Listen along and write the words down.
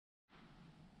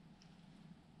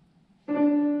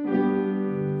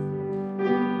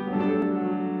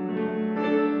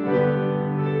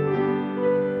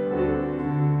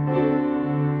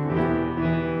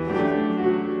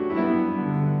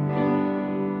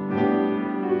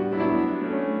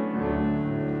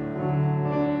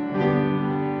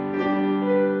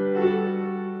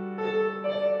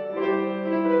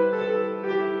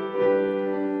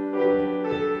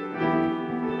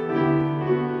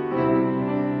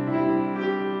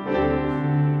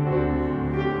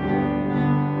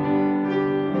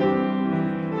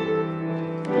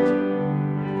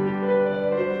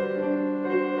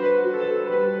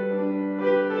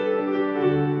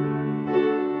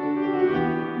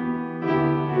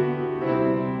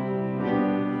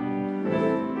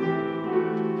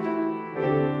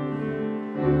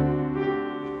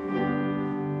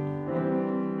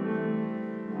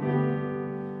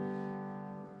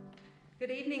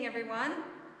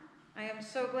I am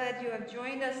so glad you have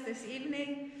joined us this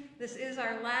evening. This is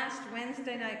our last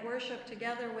Wednesday night worship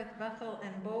together with Bethel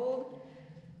and Bold.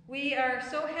 We are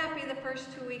so happy the first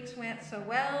 2 weeks went so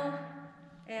well,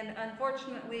 and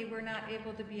unfortunately we're not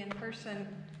able to be in person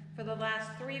for the last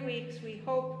 3 weeks. We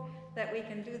hope that we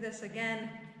can do this again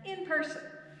in person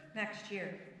next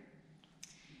year.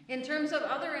 In terms of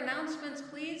other announcements,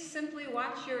 please simply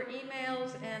watch your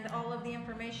emails and all of the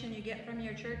information you get from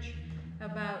your church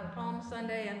about Palm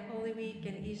Sunday and Holy Week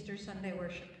and Easter Sunday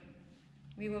worship.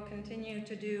 We will continue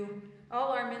to do all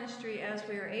our ministry as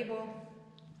we are able,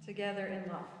 together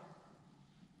in love.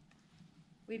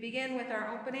 We begin with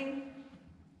our opening.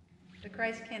 The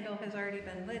Christ candle has already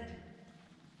been lit.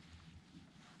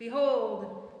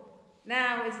 Behold,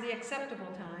 now is the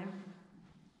acceptable time.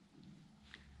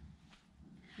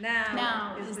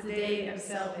 Now is the day of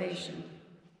salvation.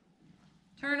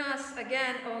 Turn us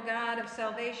again, O God of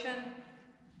salvation,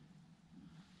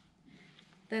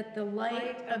 that the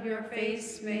light of your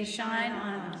face may shine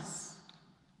on us.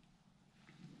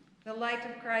 The light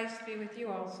of Christ be with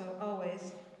you also,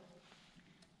 always.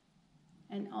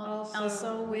 And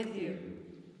also with you.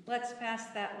 Let's pass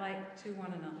that light to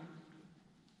one another.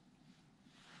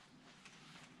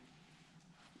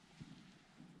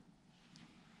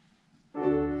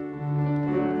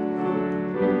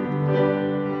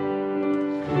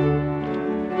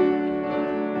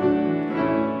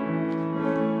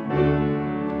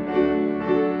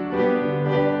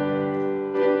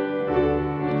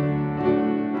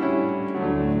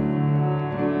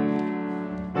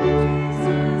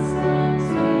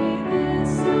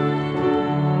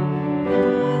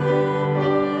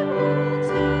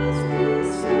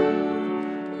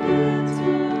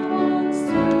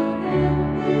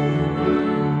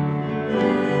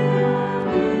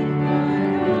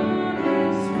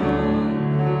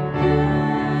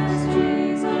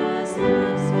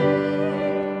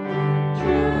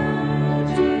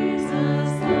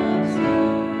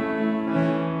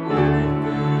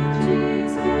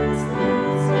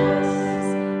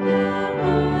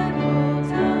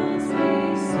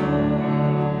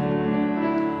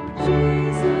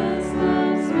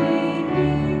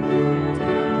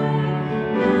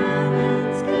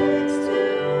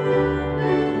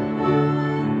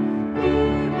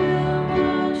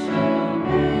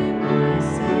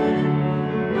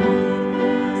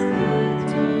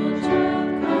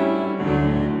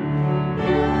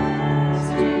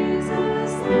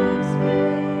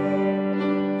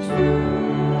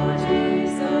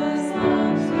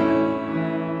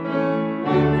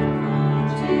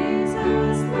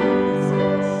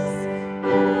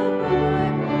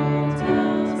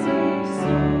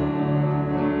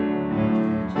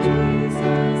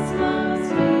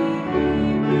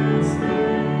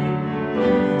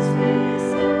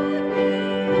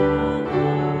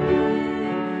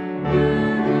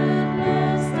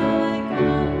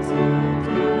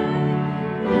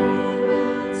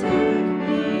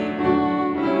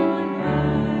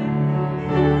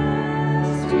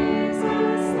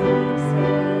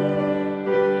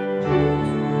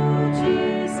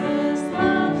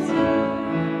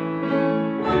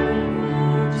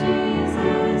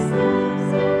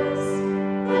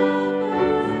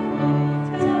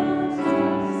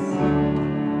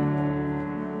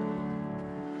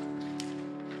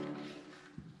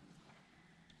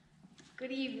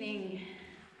 Good evening.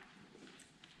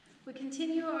 We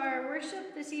continue our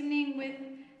worship this evening with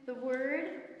the Word.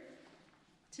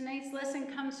 Tonight's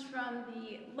lesson comes from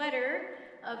the letter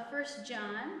of 1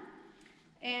 John,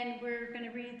 and we're going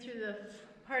to read through the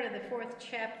part of the 4th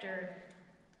chapter.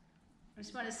 I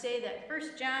just want to say that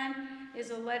 1 John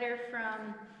is a letter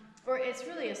from, or it's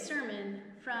really a sermon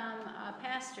from a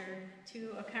pastor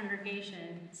to a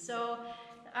congregation. So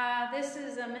this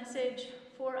is a message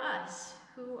for us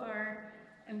who are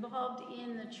involved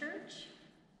in the church,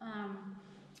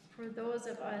 for those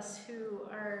of us who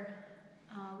are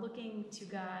looking to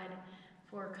God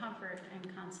for comfort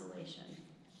and consolation.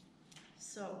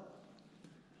 So,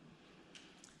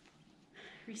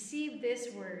 receive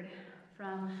this word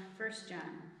from 1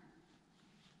 John.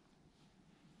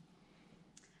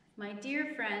 My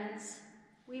dear friends,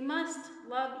 we must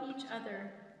love each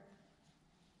other.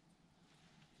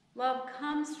 Love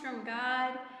comes from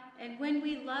God, and when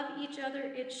we love each other,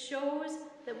 it shows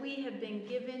that we have been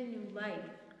given new life.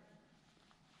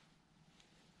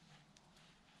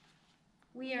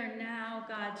 We are now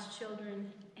God's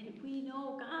children, and we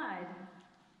know God.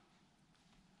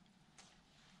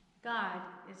 God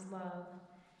is love,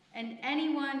 and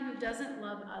anyone who doesn't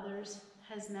love others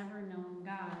has never known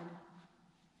God.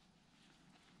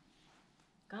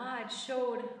 God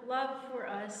showed love for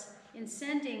us in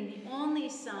sending the only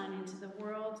Son into the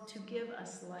world to give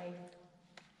us life.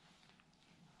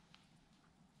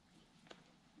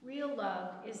 Real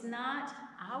love is not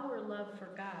our love for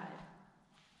God,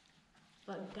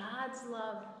 but God's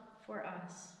love for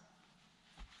us.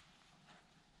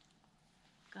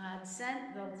 God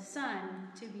sent the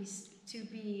Son to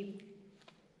be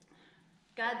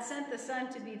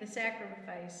the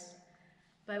sacrifice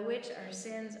by which our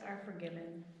sins are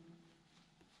forgiven.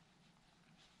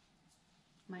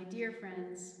 My dear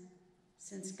friends,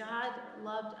 since God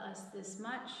loved us this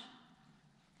much,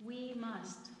 we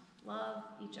must love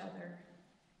each other.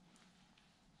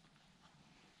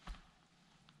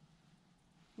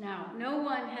 Now, no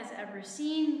one has ever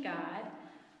seen God,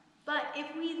 but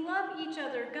if we love each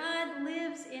other, God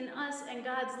lives in us, and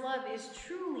God's love is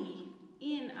truly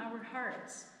in our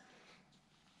hearts.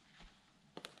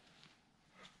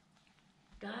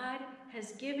 God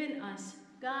has given us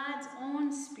God's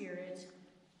own Spirit.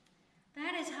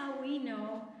 That is how we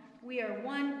know we are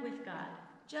one with God,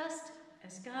 just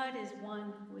as God is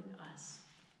one with us.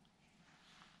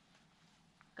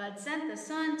 God sent the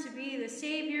Son to be the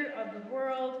Savior of the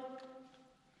world.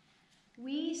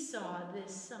 We saw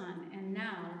this Son and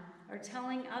now are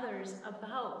telling others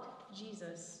about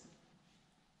Jesus.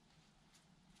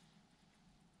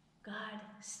 God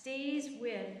stays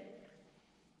with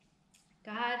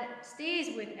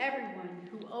everyone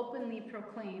who openly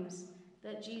proclaims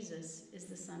that Jesus is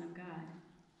the Son of God.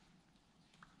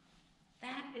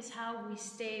 That is how we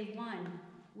stay one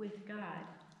with God.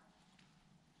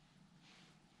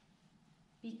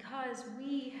 Because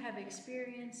we have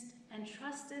experienced and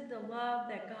trusted the love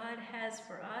that God has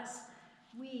for us,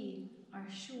 we are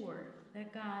sure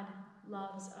that God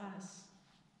loves us.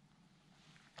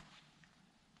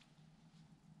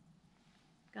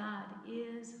 God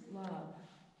is love.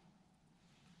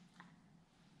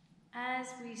 As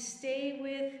we stay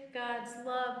with God's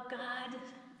love,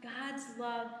 God's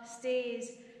love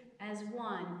stays as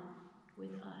one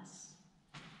with us.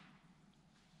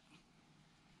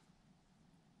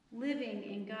 Living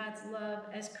in God's love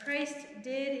as Christ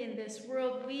did in this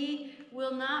world, we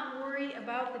will not worry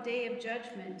about the day of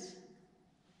judgment.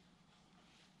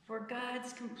 For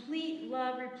God's complete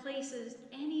love replaces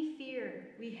any fear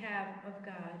we have of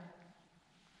God.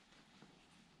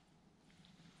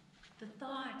 The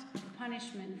thought of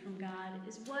punishment from God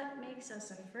is what makes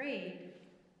us afraid.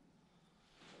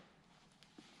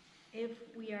 If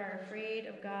we are afraid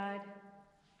of God,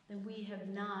 then we have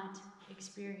not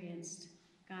experienced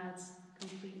God's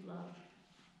complete love.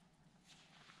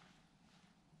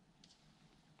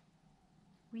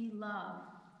 We love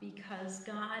because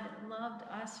God loved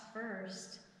us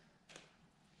first.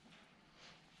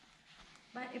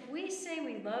 But if we say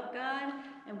we love God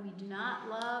and we do not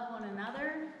love one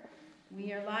another,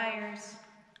 we are liars.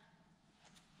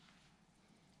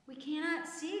 We cannot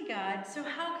see God, so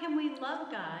how can we love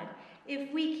God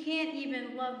if we can't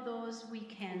even love those we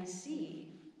can see?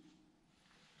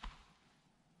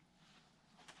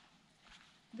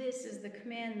 This is the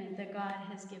commandment that God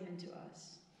has given to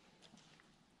us.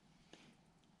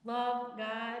 Love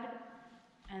God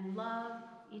and love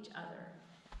each other.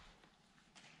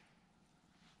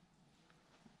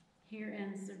 Here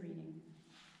ends the reading.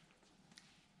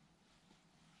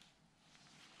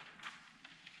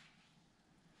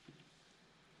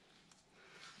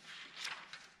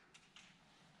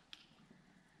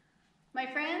 My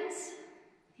friends,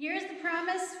 here's the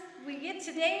promise we get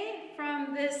today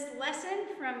from this lesson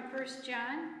from 1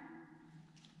 John.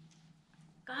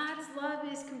 God's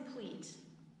love is complete.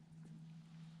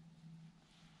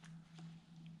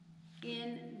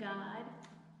 In God,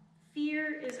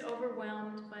 fear is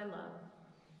overwhelmed by love.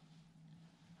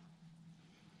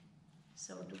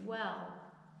 So dwell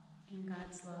in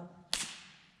God's love.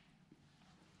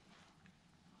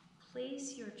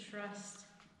 Place your trust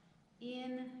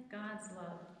in God's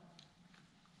love.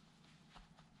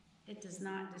 It does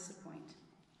not disappoint.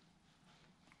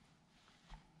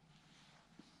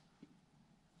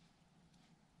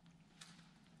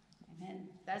 Amen.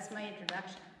 That's my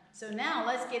introduction. So now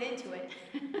let's get into it.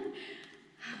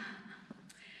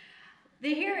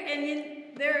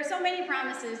 There are so many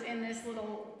promises in this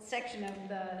little section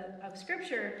of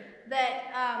Scripture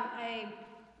that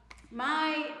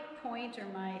my point or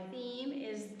my theme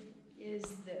is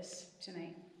this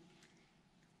tonight.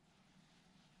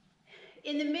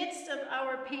 In the midst of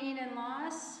our pain and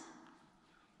loss,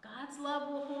 God's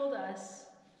love will hold us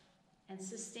and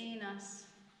sustain us.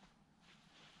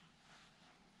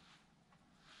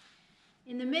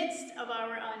 In the midst of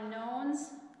our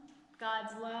unknowns,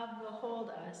 God's love will hold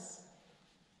us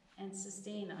and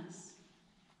sustain us.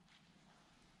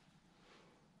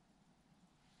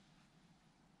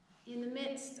 in the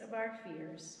midst of our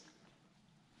fears,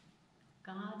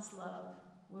 God's love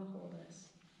will hold us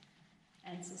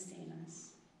and sustain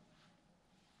us.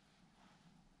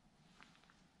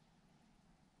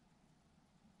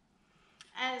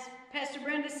 As Pastor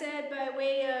Brenda said by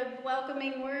way of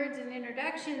welcoming words and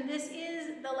introduction, this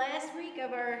is the last week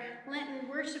of our Lenten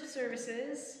worship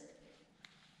services.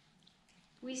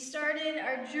 We started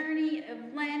our journey of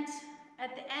Lent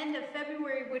at the end of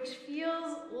February, which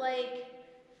feels like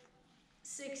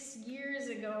 6 years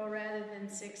ago rather than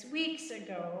 6 weeks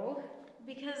ago,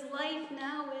 because life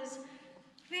now is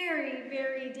very,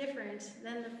 very different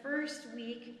than the first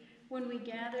week when we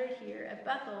gathered here at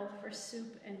Bethel for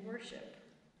soup and worship.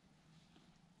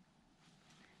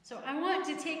 So I want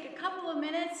to take a couple of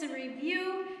minutes and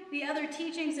review the other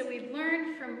teachings that we've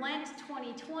learned from Lent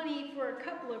 2020 for a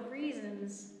couple of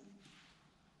reasons.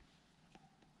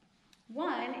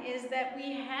 One is that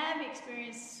we have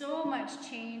experienced so much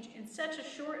change in such a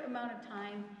short amount of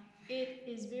time, it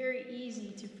is very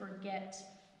easy to forget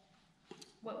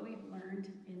what we've learned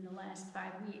in the last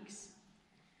 5 weeks.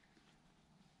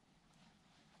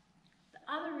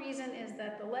 The other reason is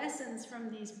that the lessons from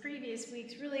these previous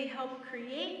weeks really help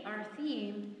create our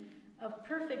theme of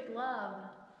perfect love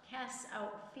casts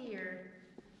out fear.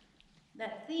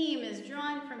 That theme is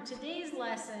drawn from today's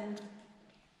lesson,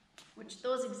 which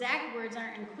those exact words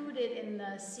aren't included in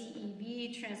the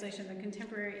CEV translation, the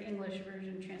Contemporary English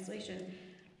Version translation,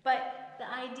 but the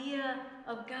idea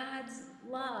of God's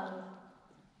love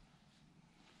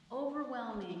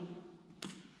overwhelming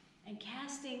and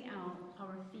casting out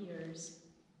our fears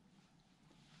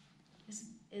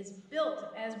is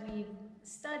built as we've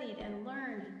studied and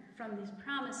learned from these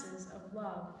promises of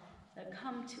love that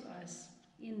come to us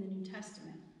in the New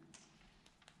Testament.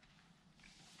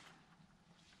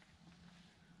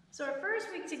 So our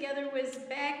first week together was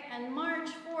back on March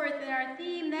 4th, and our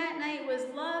theme that night was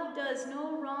Love Does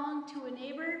No Wrong to a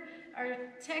Neighbor. Our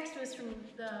text was from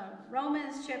the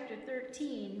Romans chapter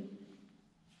 13.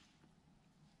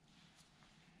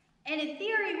 And in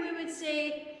theory, we would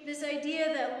say this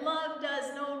idea that love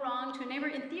does no wrong to a neighbor,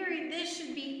 in theory, this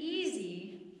should be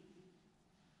easy,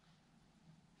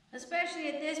 especially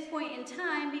at this point in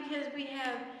time, because we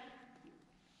have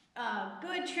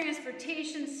good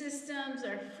transportation systems,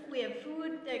 we have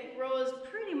food that grows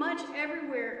pretty much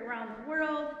everywhere around the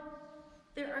world.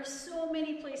 There are so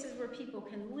many places where people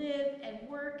can live and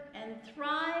work and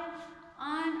thrive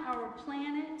on our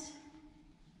planet.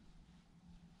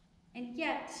 And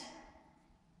yet,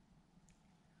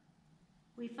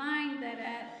 we find that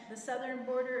at the southern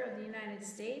border of the United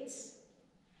States,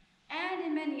 and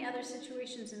in many other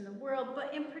situations in the world,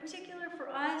 but in particular for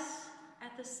us,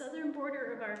 at the southern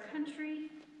border of our country,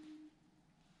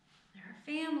 there are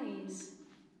families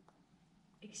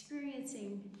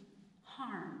experiencing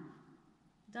harm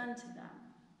done to them.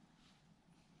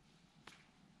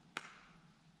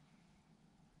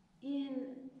 In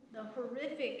the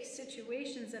horrific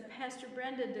situations that Pastor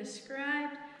Brenda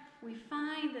described, we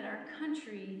find that our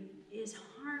country is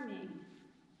harming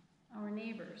our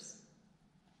neighbors.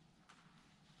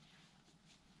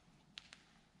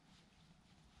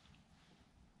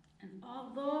 And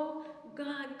although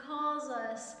God calls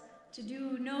us to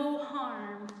do no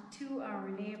harm to our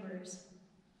neighbors,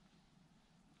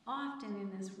 often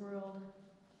in this world,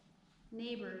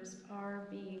 neighbors are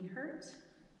being hurt.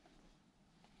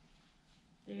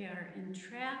 They are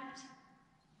entrapped,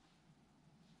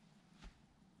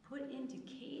 put into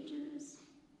cages.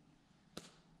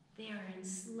 They are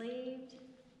enslaved,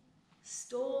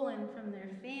 stolen from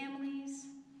their families.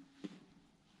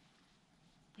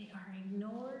 They are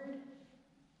ignored.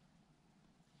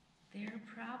 Their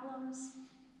problems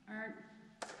aren't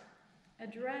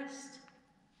addressed.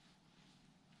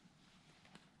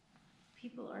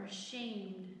 People are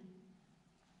shamed,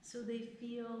 so they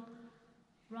feel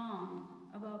wrong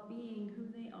about being who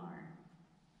they are.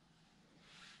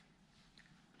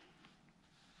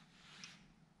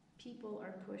 People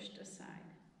are pushed aside.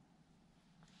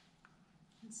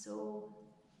 And so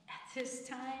at this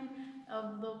time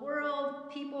of the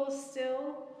world, people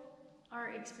still are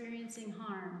experiencing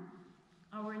harm.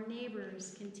 Our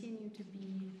neighbors continue to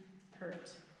be hurt.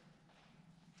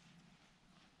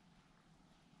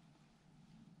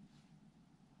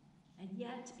 And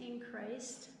yet in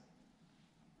Christ,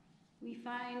 we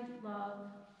find love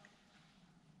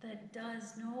that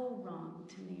does no wrong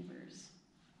to neighbors.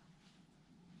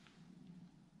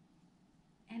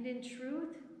 And in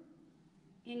truth,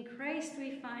 in Christ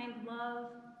we find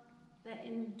love that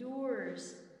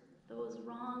endures those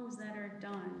wrongs that are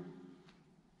done.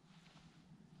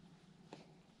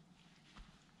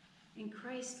 In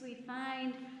Christ we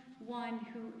find one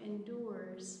who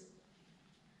endures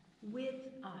with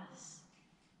us.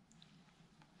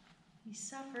 He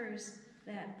suffers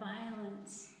that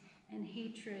violence and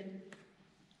hatred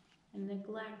and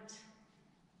neglect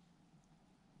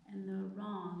and the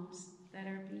wrongs that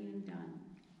are being done.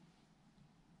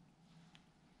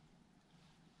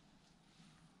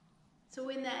 So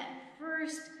in that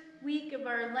first week of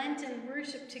our Lenten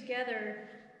worship together,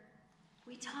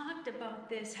 we talked about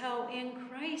this, how in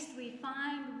Christ we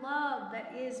find love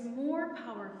that is more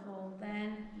powerful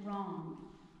than wrong.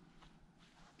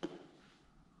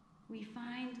 We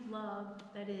find love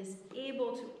that is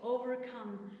able to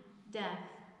overcome death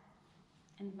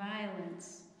and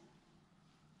violence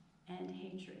and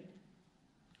hatred.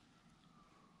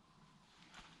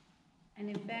 And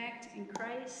in fact, in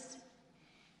Christ,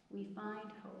 we find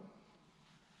hope.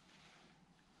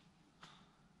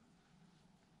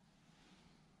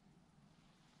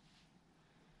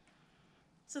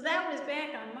 So that was back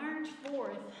on March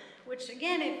 4th, which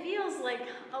again, it feels like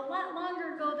a lot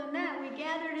longer ago than that. We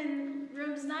gathered in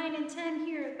rooms 9 and 10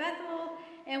 here at Bethel,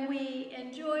 and we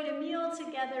enjoyed a meal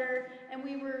together, and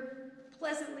we were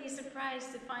pleasantly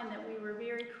surprised to find that we were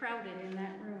very crowded in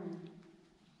that room.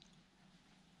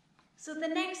 So the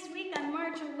next week on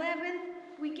March 11th,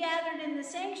 we gathered in the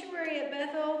sanctuary at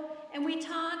Bethel, and we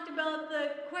talked about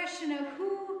the question of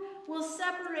who will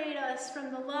separate us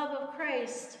from the love of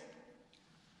Christ.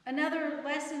 Another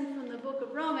lesson from the book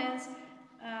of Romans,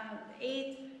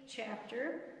 8th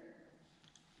chapter.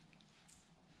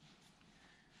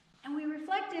 And we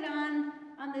reflected on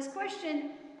this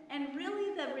question, and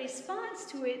really the response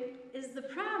to it is the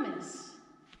promise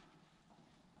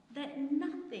that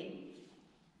nothing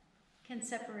can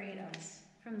separate us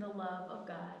from the love of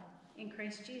God in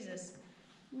Christ Jesus.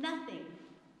 Nothing.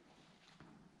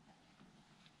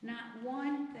 Not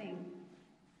one thing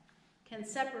can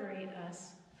separate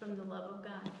us from the love of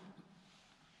God.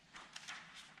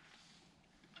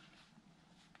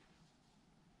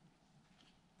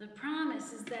 The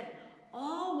promise is that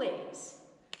always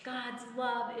God's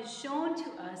love is shown to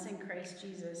us in Christ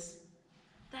Jesus.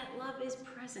 That love is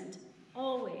present,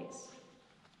 always.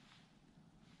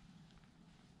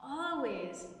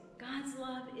 Always, God's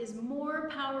love is more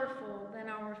powerful than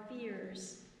our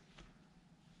fears.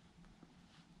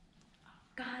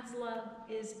 God's love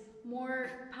is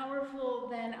more powerful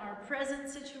than our present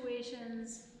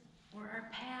situations or our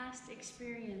past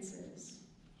experiences.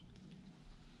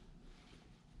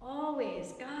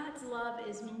 Always, God's love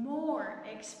is more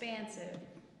expansive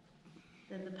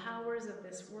than the powers of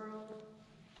this world,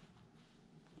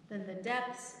 than the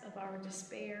depths of our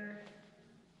despair,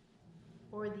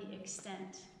 or the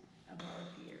extent of our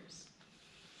fears.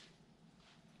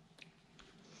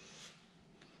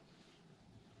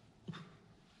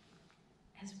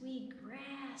 As we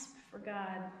grasp for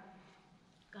God,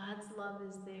 God's love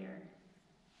is there.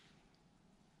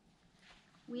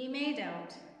 We may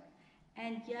doubt,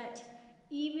 and yet,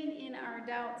 even in our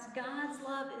doubts, God's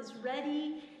love is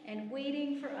ready and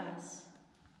waiting for us.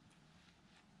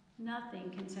 Nothing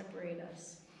can separate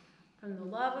us from the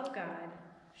love of God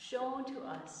shown to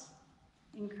us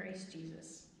in Christ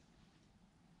Jesus.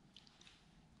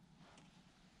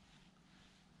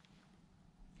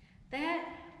 That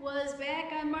was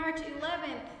back on March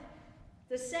 11th,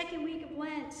 the second week of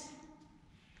Lent.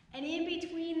 And in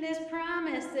between this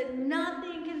promise that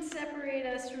nothing can separate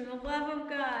us from the love of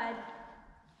God,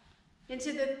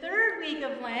 into the third week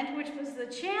of Lent, which was the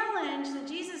challenge that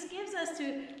Jesus gives us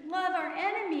to love our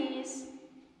enemies,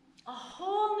 a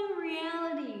whole new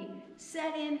reality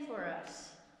set in for us.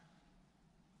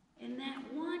 In that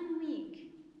 1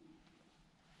 week,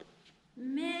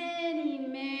 many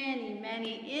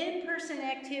in-person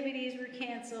activities were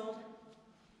canceled,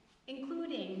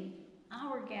 including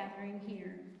our gathering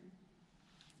here.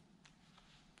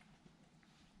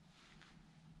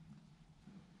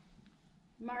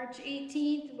 March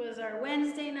 18th was our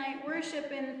Wednesday night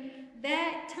worship, and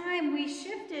that time we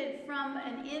shifted from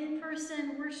an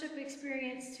in-person worship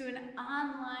experience to an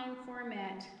online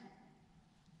format.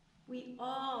 We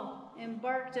all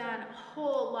embarked on a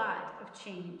whole lot of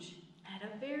change at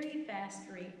a very fast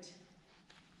rate.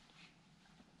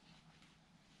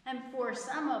 And for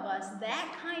some of us,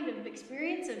 that kind of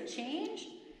experience of change,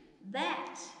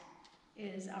 that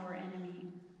is our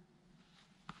enemy.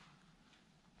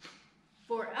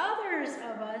 For others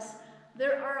of us,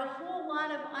 there are a whole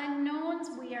lot of unknowns.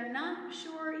 We are not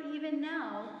sure even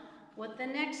now what the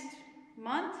next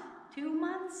month, 2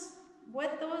 months,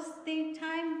 what those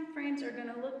time frames are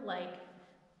going to look like.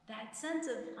 That sense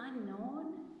of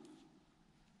unknown,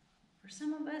 for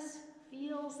some of us,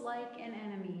 feels like an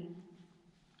enemy.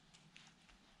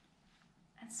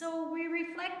 And So we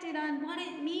reflected on what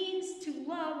it means to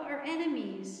love our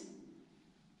enemies.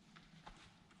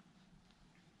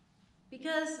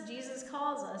 Because Jesus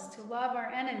calls us to love our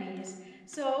enemies.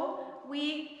 So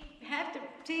we have to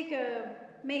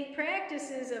make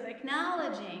practices of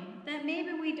acknowledging that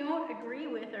maybe we don't agree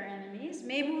with our enemies,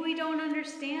 maybe we don't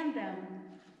understand them.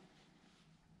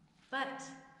 But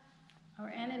our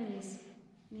enemies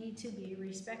need to be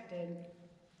respected.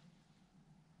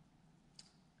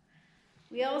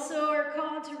 We also are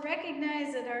called to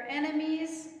recognize that our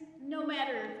enemies, no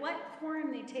matter what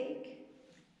form they take,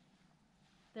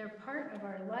 they're part of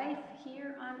our life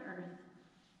here on earth.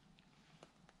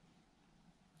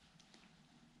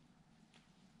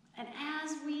 And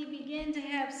as we begin to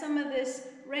have some of this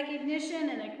recognition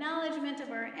and acknowledgement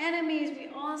of our enemies, we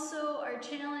also are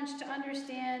challenged to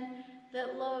understand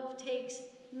that love takes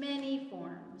many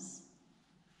forms.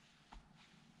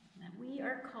 That we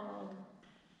are called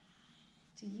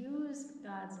to use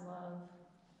God's love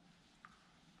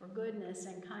for goodness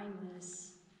and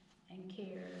kindness and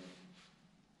care.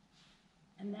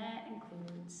 And that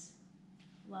includes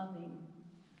loving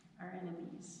our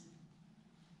enemies.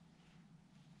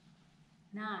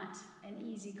 Not an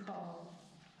easy call.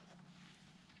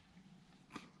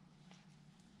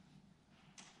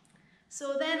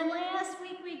 So then last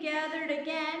week we gathered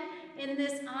again in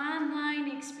this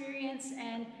online experience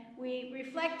and we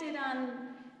reflected on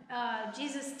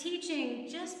Jesus' teaching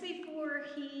just before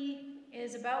he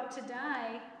is about to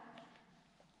die.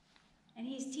 And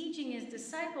he's teaching his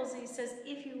disciples. He says,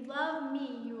 if you love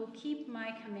me, you will keep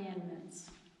my commandments.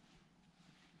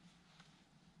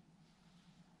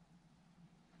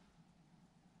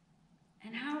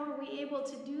 And how are we able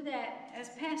to do that? As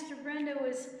Pastor Brenda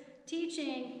was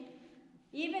teaching,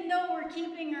 even though we're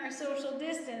keeping our social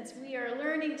distance, we are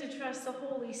learning to trust the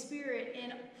Holy Spirit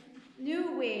in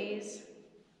new ways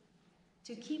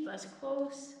to keep us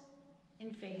close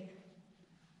in faith.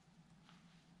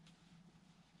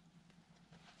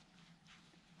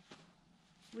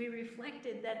 We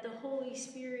reflected that the Holy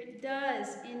Spirit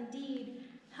does indeed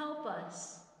help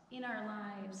us in our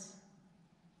lives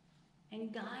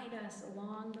and guide us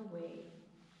along the way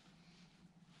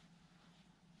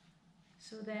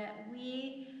so that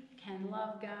we can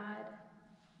love God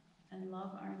and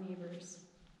love our neighbors.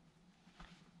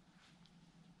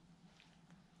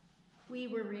 We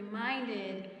were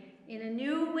reminded in a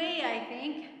new way, I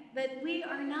think, that we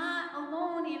are not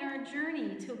alone in our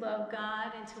journey to love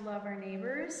God and to love our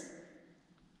neighbors,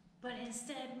 but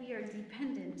instead we are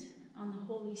dependent on the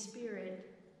Holy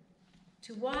Spirit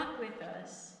to walk with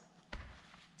us,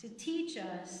 to teach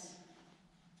us,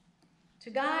 to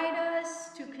guide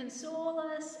us, to console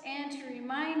us, and to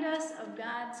remind us of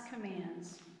God's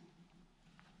commands,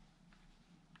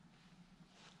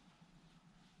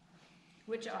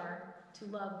 which are to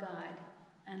love God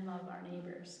and love our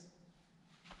neighbors.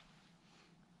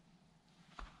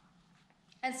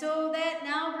 And so that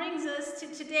now brings us to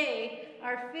today,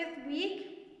 our 5th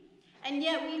week, and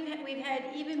yet we've had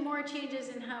even more changes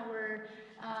in how we're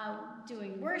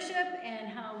doing worship and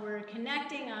how we're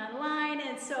connecting online.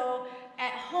 And so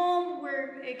at home,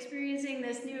 we're experiencing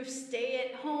this new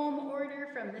stay-at-home order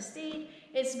from the state.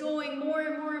 It's going more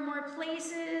and more and more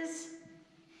places.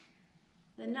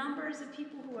 The numbers of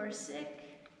people who are sick,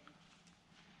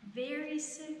 very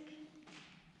sick,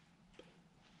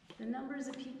 the numbers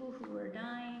of people who are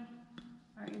dying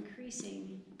are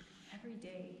increasing every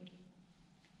day.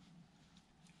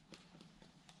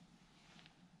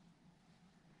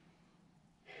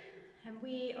 And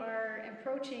we are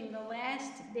approaching the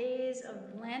last days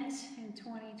of Lent in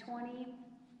 2020.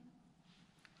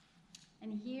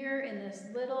 And here in this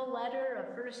little letter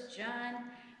of 1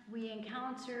 John, we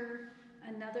encounter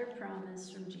another promise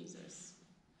from Jesus,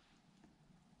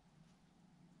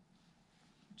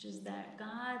 which is that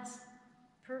God's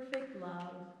perfect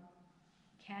love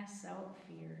casts out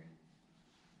fear.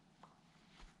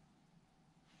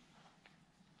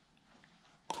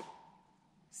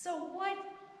 So what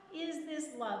is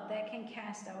this love that can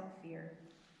cast out fear?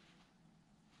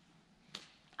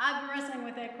 I've been wrestling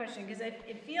with that question because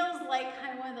it feels like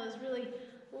kind of one of those really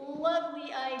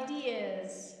lovely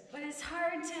ideas, but it's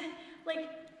hard to, what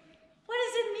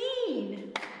does it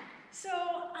mean? So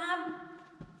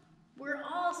we're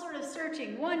all sort of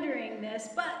searching, wondering this,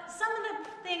 but some of the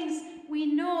things we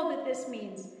know that this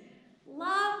means.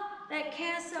 Love that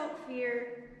casts out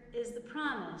fear is the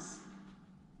promise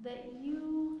that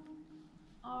you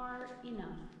are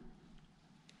enough.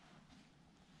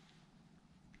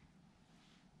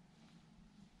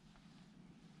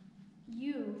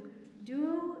 You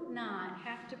do not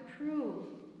have to prove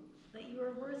that you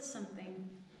are worth something.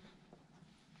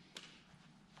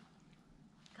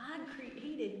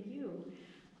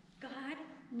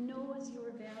 knows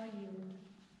your value.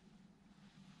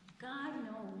 God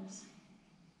knows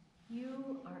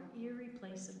you are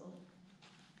irreplaceable.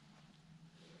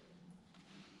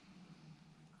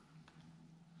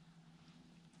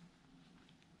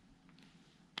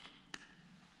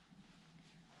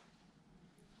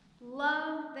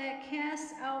 Love that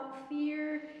casts out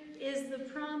fear is the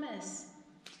promise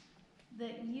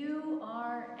that you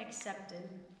are accepted.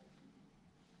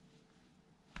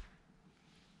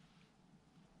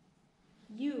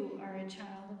 You are a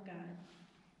child of God.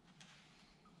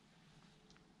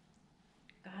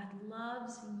 God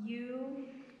loves you.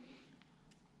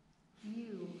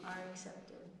 You are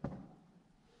accepted. And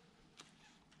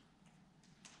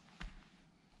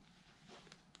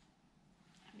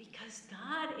because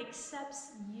God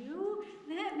accepts you,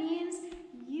 that means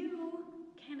you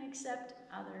can accept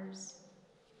others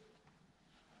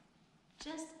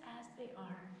just as they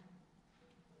are.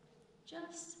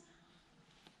 Just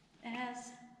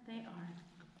as they are.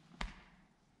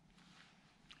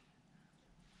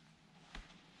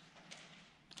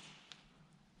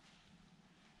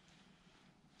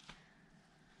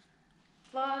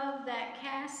 Love that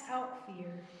casts out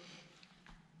fear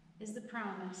is the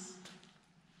promise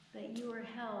that you are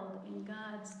held in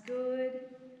God's good,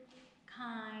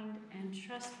 kind, and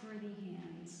trustworthy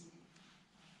hands.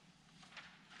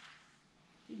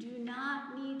 You do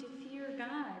not need to fear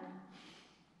God,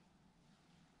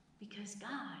 because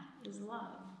God is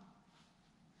love.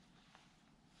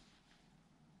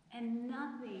 And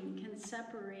nothing can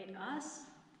separate us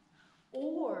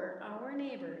or our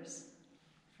neighbors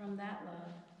from that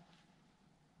love.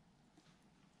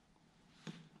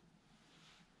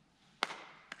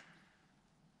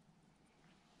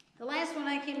 The last one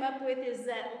I came up with is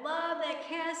that love that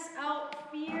casts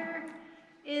out fear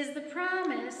is the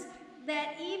promise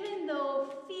that even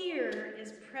though fear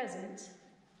is present,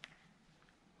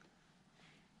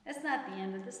 that's not the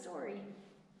end of the story.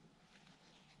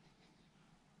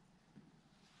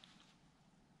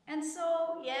 And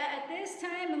so, at this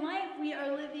time in life, we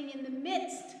are living in the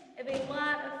midst of a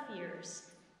lot of fears.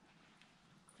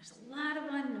 There's a lot of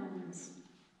unknowns.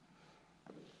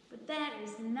 But that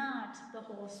is not the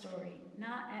whole story,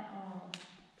 not at all.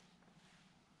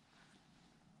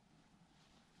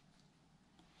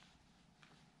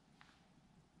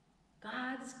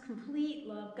 God's complete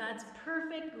love, God's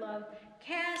perfect love,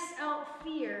 casts out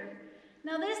fear.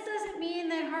 Now, this doesn't mean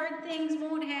that hard things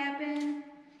won't happen.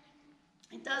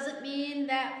 It doesn't mean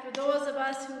that for those of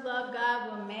us who love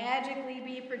God, we'll magically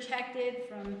be protected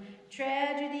from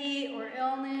tragedy or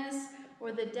illness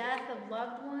or the death of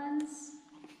loved ones.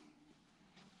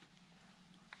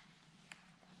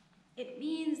 It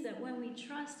means that when we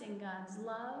trust in God's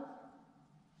love,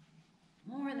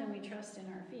 more than we trust in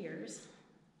our fears,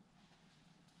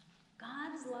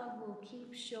 God's love will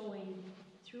keep showing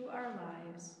through our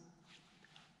lives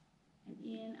and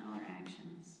in our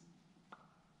actions.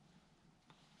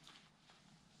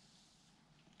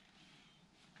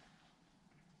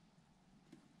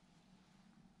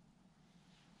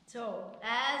 So,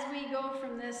 as we go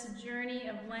from this journey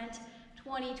of Lent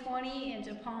 2020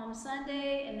 into Palm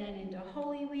Sunday and then into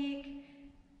Holy Week,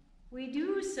 we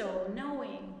do so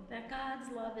knowing that God's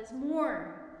love is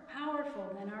more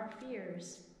powerful than our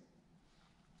fears.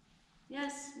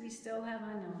 Yes, we still have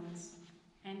unknowns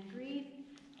and grief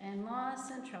and loss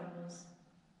and troubles.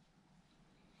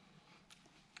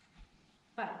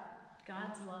 But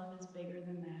God's love is bigger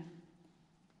than that.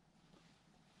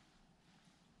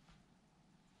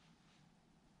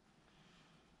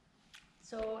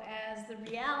 So as the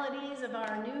realities of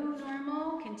our new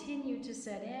normal continue to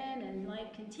set in and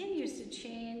life continues to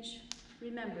change,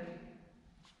 remember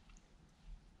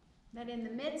that in the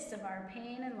midst of our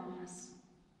pain and loss,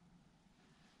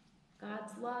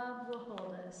 God's love will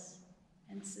hold us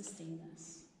and sustain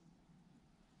us.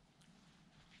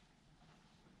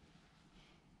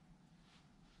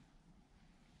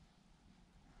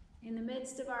 In the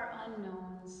midst of our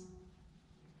unknowns,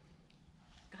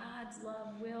 God's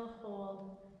love will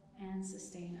hold and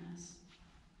sustain us.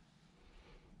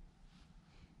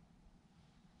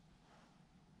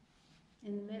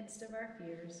 In the midst of our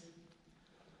fears,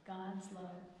 God's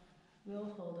love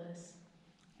will hold us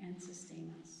and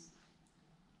sustain us.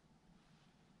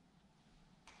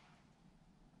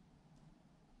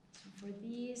 So for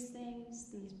these things,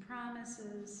 these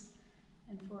promises,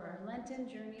 and for our Lenten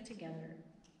journey together,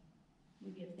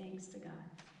 we give thanks to God.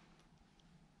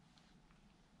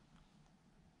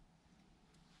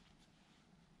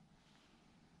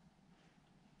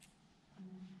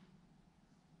 Amen.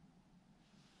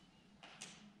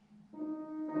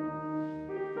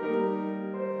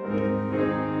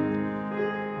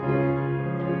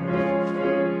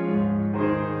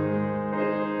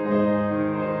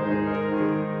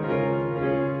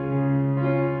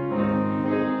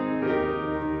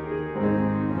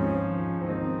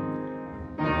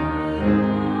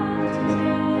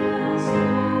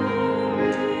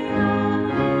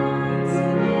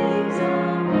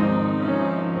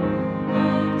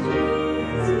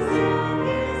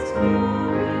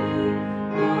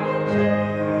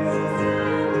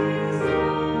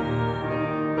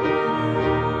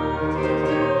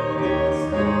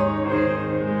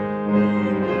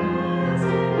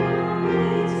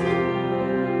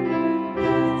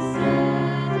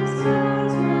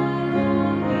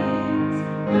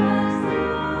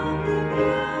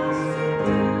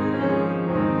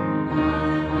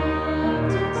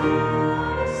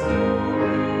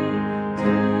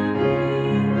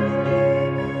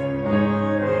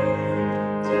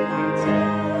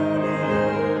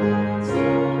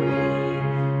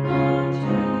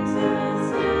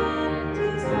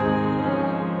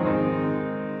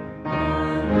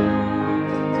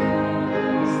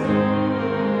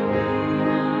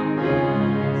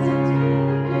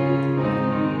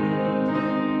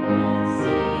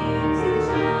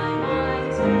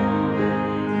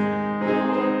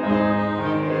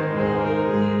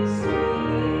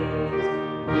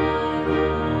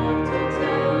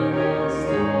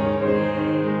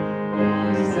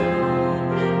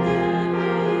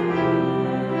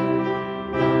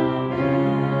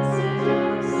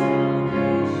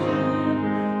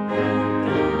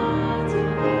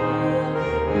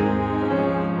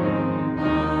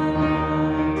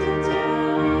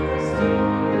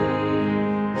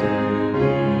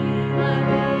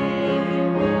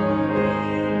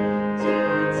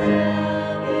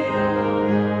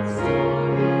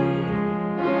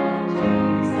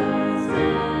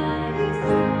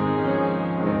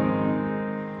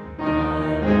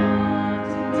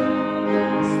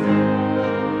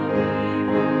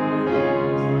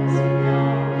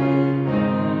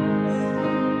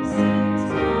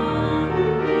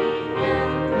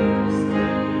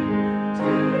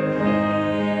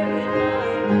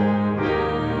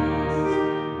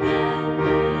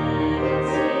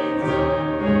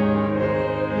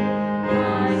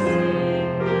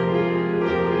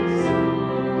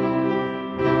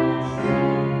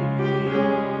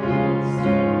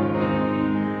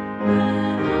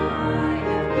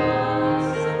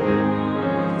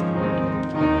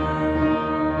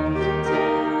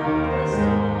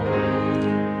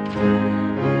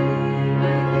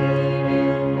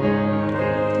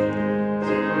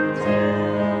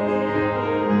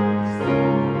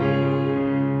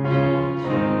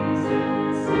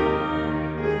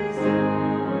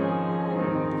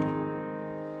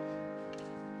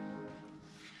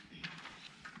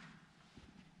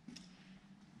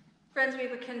 Friends, we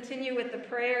would continue with the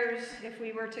prayers. If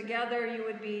we were together, you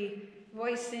would be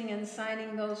voicing and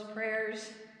signing those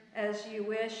prayers as you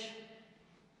wish.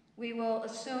 We will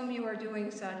assume you are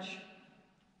doing such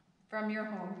from your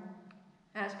home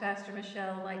as Pastor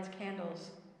Michelle lights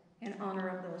candles in honor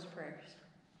of those prayers.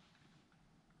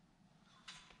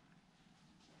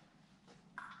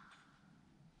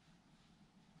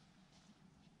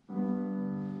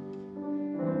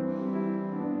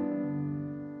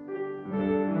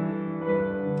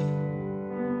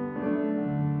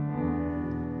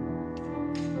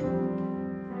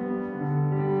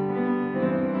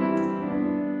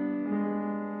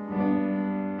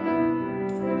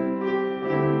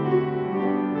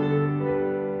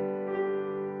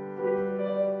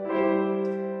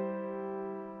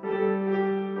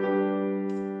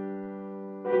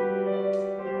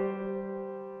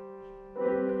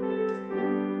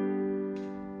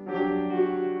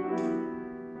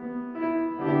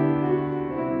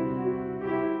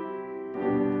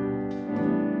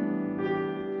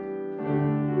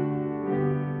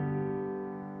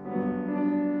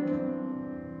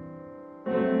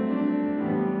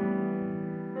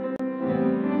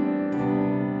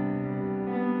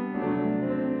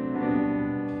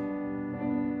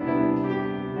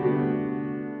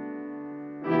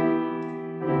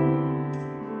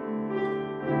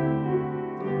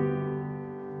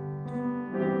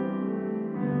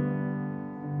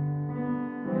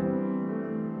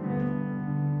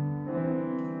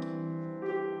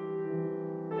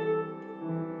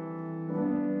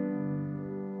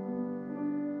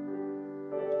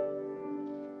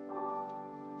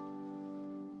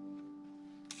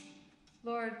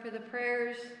 Lord, for the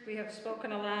prayers we have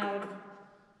spoken aloud,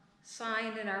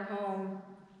 signed in our home,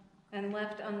 and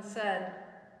left unsaid,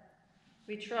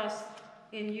 we trust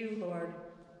in you, Lord,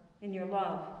 in your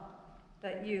love,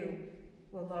 that you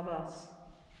will love us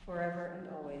forever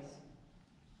and always.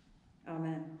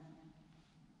 Amen.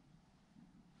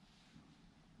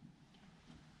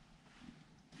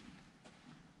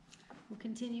 We'll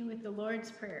continue with the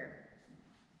Lord's Prayer.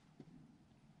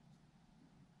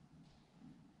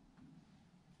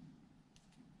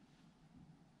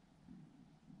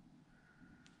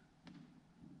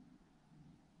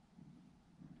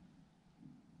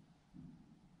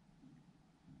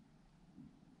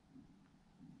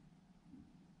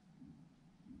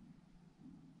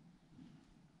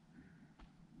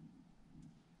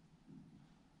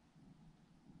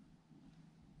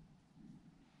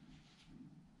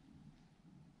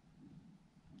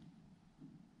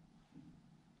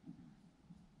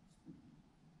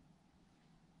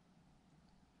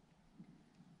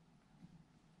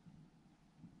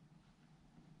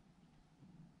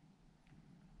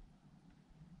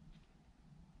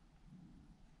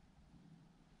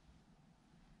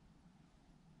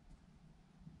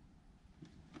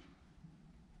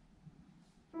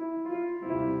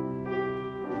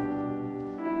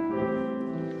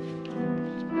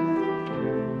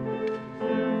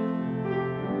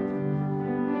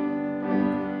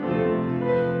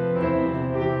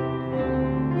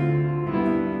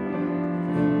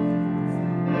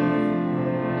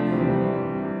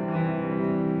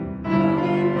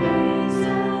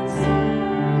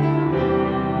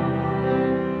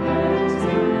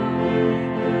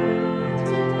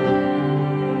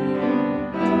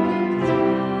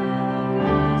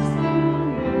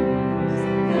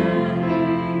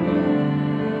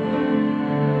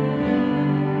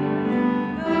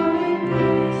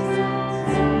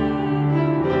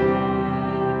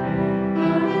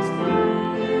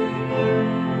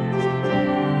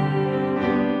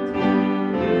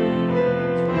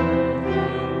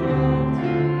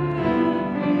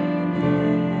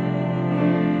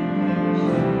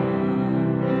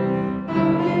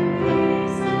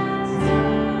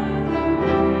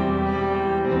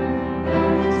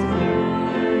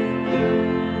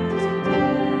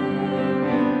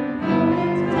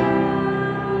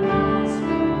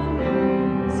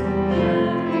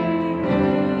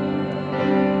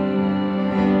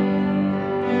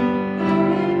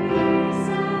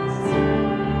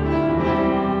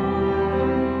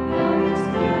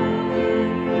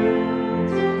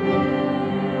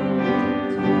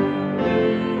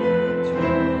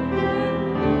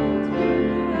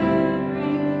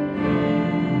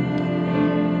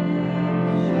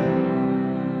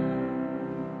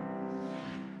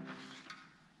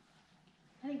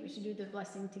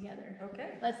 Blessing together.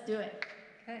 Okay. Let's do it.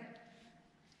 Okay.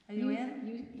 Are you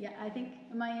in? Yeah, I think.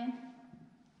 Am I in?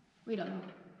 We don't know.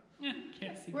 Yeah,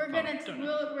 can't see. We're gonna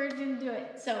do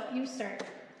it. So you start.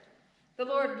 The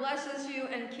Lord blesses you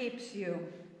and keeps you.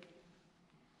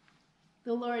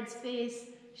 The Lord's face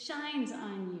shines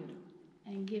on you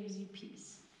and gives you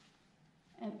peace,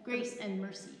 and grace and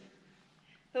mercy.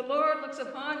 The Lord looks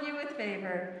upon you with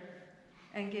favor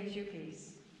and gives you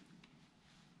peace.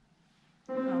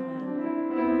 Amen.